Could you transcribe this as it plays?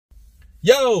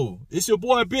Yo, it's your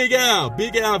boy Big Al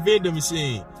Vending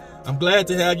Machine. I'm glad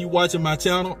to have you watching my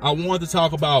channel. I wanted to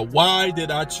talk about why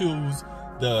did I choose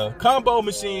the combo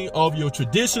machine over your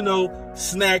traditional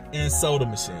snack and soda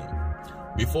machine.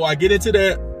 Before I get into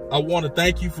that, I want to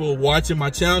thank you for watching my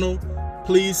channel.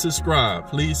 Please subscribe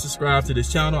to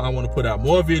this channel. I want to put out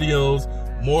more videos,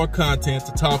 more content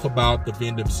to talk about the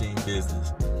vending machine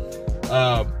business.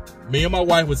 Me and my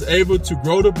wife was able to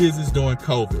grow the business during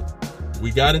COVID. We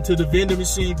got into the vending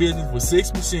machine business with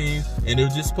 6 machines, and it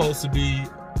was just supposed to be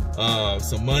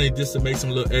some money just to make some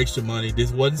little extra money.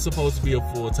 This wasn't supposed to be a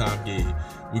full-time gig.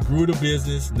 We grew the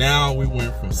business. Now we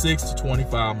went from 6 to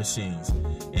 25 machines,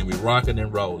 and we're rocking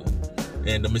and rolling.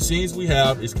 And the machines we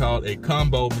have is called a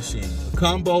combo machine. A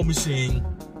combo machine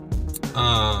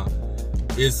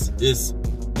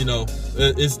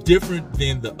it's different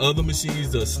than the other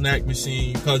machines, the snack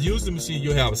machine. Because usually machine,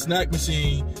 you'll have a snack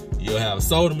machine, you'll have a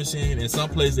soda machine, and some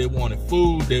place they wanted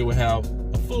food, they will have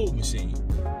a food machine.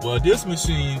 Well, this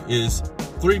machine is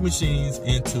 3 machines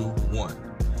into 1.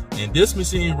 And this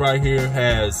machine right here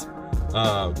has,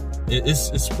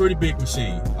 it's a pretty big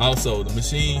machine. Also, the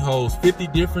machine holds 50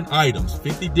 different items,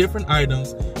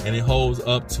 and it holds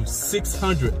up to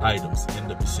 600 items in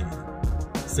the machine.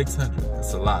 600,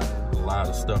 that's a lot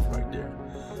of stuff right there.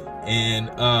 And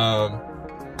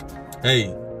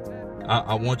hey,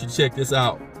 I want you to check this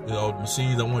out. You know, the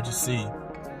machines, I want you to see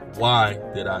why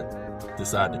did I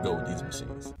decide to go with these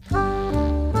machines.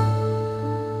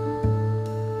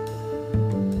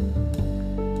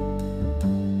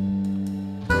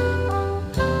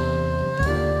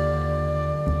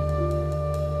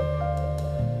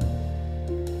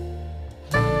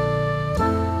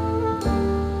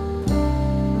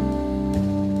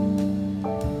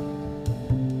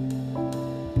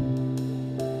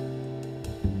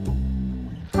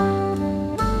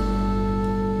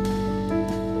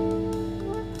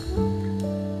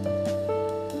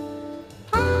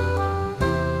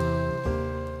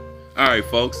 Alright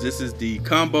folks, this is the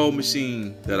combo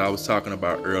machine that I was talking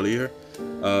about earlier.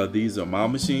 These are my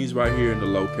machines right here in the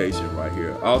location right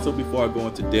here. Also, before I go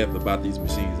into depth about these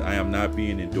machines, I am not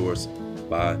being endorsed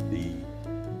by the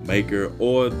maker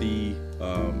or the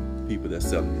people that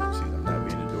sell these machines. I'm not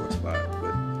being endorsed by it,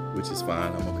 which is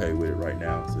fine. I'm okay with it right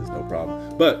now, so there's no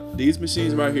problem. But these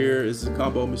machines right here is a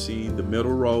combo machine. The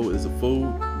middle row is a food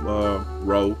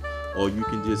row. Or you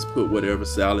can just put whatever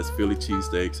salads, Philly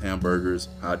cheesesteaks, hamburgers,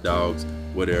 hot dogs,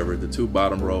 whatever. The 2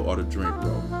 bottom row or the drink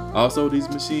row. Also, these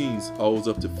machines holds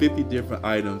up to 50 different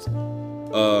items,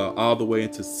 all the way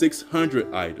into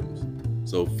 600 items.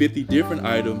 So 50 different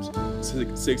items,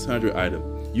 600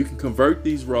 items. You can convert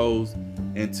these rows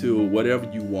into whatever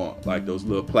you want, like those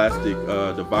little plastic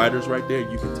dividers right there.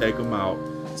 You can take them out.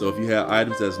 So if you have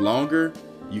items that's longer,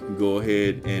 you can go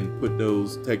ahead and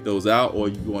take those out, or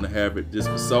you want to have it just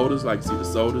for sodas. Like, see the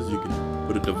sodas, you can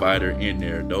put a divider in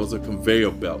there. Those are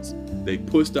conveyor belts. They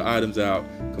push the items out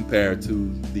compared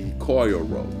to the coil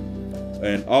row.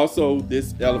 And also,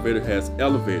 this elevator has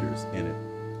elevators in it.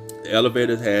 The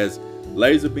elevator has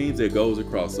laser beams that goes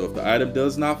across. So if the item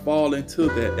does not fall into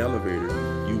that elevator,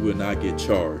 you will not get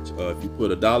charged. If you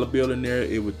put a dollar bill in there,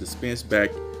 it would dispense back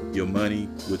your money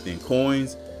within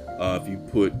coins. If you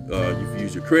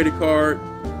use your credit card,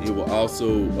 it will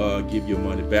also give your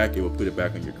money back. It will put it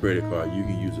back on your credit card. You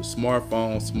can use a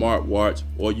smartphone, smartwatch,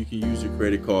 or you can use your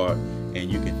credit card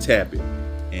and you can tap it,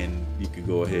 and you can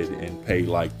go ahead and pay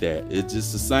like that. It's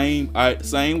just the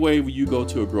same way when you go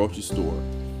to a grocery store.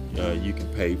 You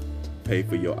can pay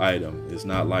for your item. It's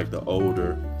not like the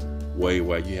older way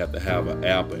where you have to have an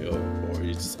app or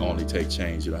you just only take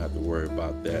change. You don't have to worry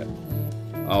about that.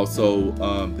 Also,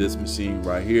 this machine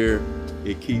right here,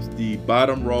 it keeps the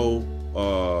bottom row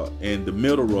and the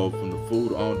middle row from the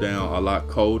food on down a lot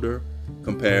colder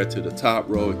compared to the top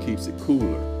row. It keeps it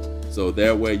cooler, so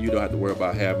that way you don't have to worry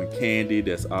about having candy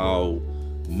that's all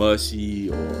mushy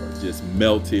or just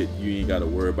melted. You ain't got to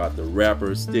worry about the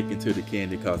wrapper sticking to the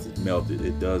candy because it's melted.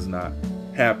 It does not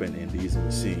happen in these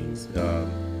machines.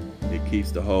 It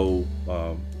keeps the whole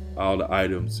all the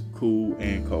items cool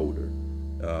and colder.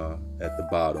 At the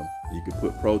bottom, you can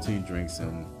put protein drinks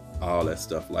and all that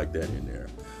stuff like that in there.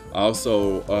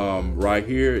 Also, right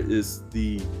here is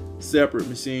the separate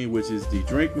machine, which is the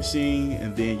drink machine,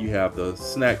 and then you have the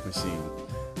snack machine.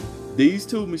 These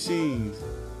 2 machines,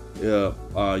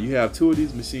 you have 2 of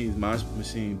these machines. My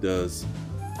machine does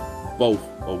both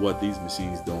of what these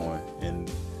machines doing,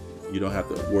 and you don't have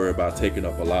to worry about taking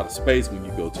up a lot of space when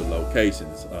you go to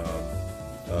locations.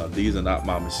 These are not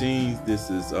my machines. This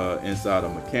is inside a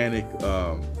mechanic,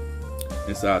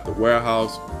 inside the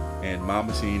warehouse, and my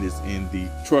machine is in the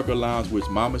trucker lounge, which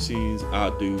my machines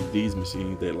outdo these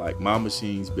machines. They like my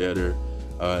machines better.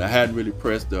 I hadn't really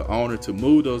pressed the owner to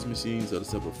move those machines, for the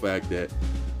simple fact that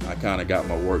I kind of got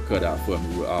my work cut out for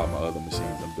me with all my other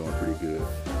machines. I'm doing pretty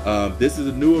good. This is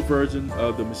a newer version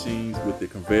of the machines with the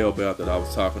conveyor belt that I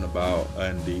was talking about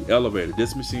and the elevator.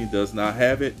 This machine does not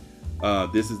have it.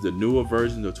 This is the newer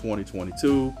version of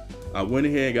 2022. I went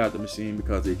ahead and got the machine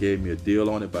because they gave me a deal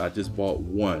on it, but I just bought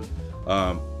one.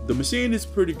 The machine is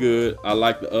pretty good. I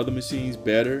like the other machines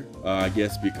better, I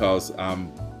guess because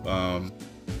I'm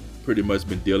pretty much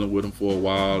been dealing with them for a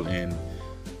while, and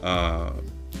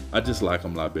I just like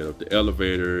them a lot better. The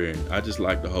elevator, and I just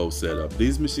like the whole setup.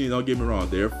 These machines, don't get me wrong,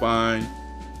 they're fine.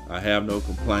 I have no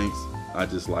complaints. I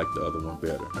just like the other one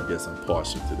better. I guess I'm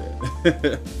partial to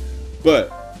that.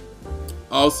 But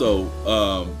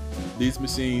also, these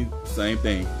machines, same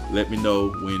thing. Let me know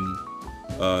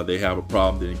when they have a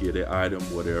problem, didn't get their item,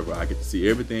 whatever. I get to see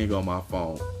everything on my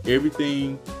phone.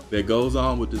 Everything that goes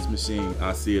on with this machine,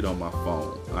 I see it on my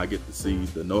phone. I get to see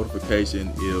the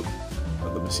notification if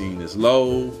the machine is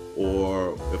low,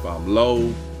 or if I'm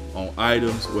low on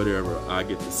items, whatever. I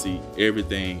get to see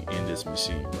everything in this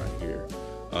machine right here.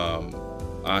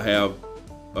 I have,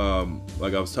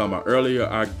 like I was talking about earlier,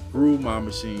 I grew my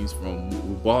machines from,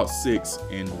 we bought 6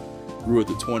 and grew it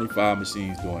to 25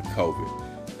 machines during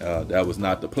COVID. That was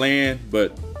not the plan,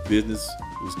 but business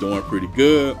was doing pretty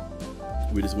good.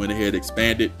 We just went ahead,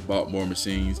 expanded, bought more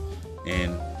machines,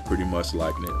 and pretty much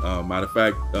liking it. Matter of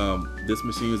fact, this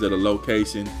machine is at a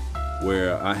location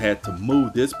where I had to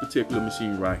move this particular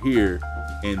machine right here,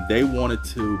 and they wanted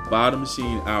to buy the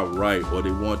machine outright, or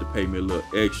they wanted to pay me a little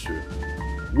extra,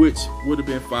 which would have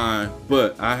been fine,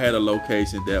 but I had a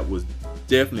location that was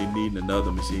definitely needing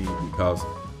another machine because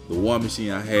the one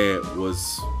machine I had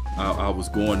was, I was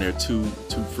going there too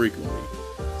frequently.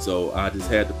 So I just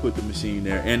had to put the machine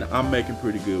there, and I'm making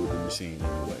pretty good with the machine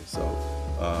anyway.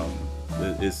 So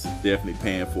it's definitely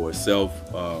paying for itself,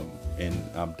 and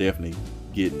I'm definitely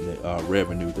getting the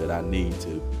revenue that I need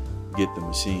to get the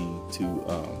machine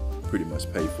to pretty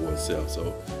much pay for itself.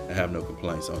 So I have no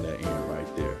complaints on that end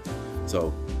right there.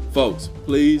 So folks,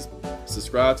 please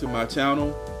subscribe to my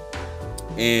channel,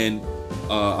 and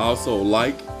also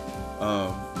like,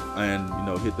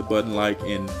 and hit the button like,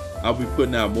 and I'll be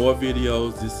putting out more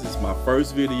videos. This is my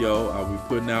first video. I'll be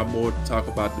putting out more to talk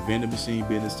about the vending machine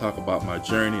business, talk about my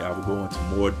journey. I will go into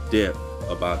more depth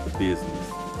about the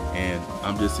business, and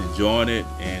I'm just enjoying it,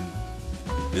 and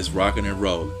it's rocking and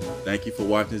rolling. Thank you for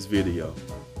watching this video.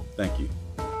 Thank you.